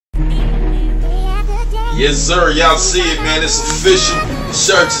Yes, sir. Y'all see it, man. It's official. The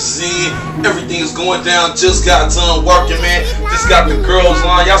shirt is in. Everything is going down. Just got done working, man. Just got the girls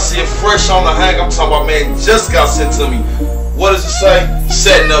line. Y'all see it fresh on the hang. I'm talking about, man, just got sent to me. What does it say?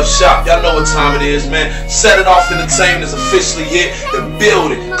 Setting up shop. Y'all know what time it is, man. Set It Off Entertainment is officially hit. The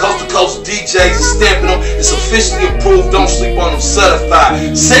building. Coast to coast DJs is stamping them. It's officially approved. Don't sleep on them.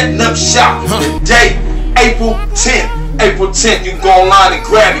 Certified. Setting up shop. The date, April 10th. April 10th, you can go online and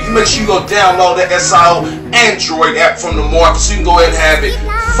grab it. You make sure you go download the SIO Android app from the market so you can go ahead and have it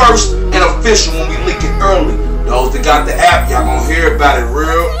first and official when we leak it early. Those that got the app, y'all gonna hear about it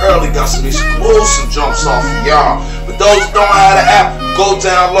real early. Got some exclusive jumps off of y'all. But those that don't have the app, go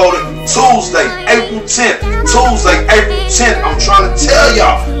download it Tuesday, April 10th. Tuesday, April 10th. I'm trying to tell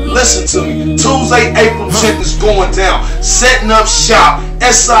y'all, listen to me. Tuesday, April 10th is going down. Setting up shop.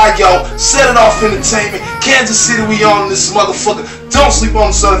 SIO, Set It Off Entertainment, Kansas City, we on this motherfucker. Don't sleep on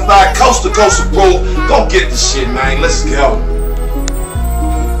the certified, coast to coast approved. Go get the shit, man. Let's go.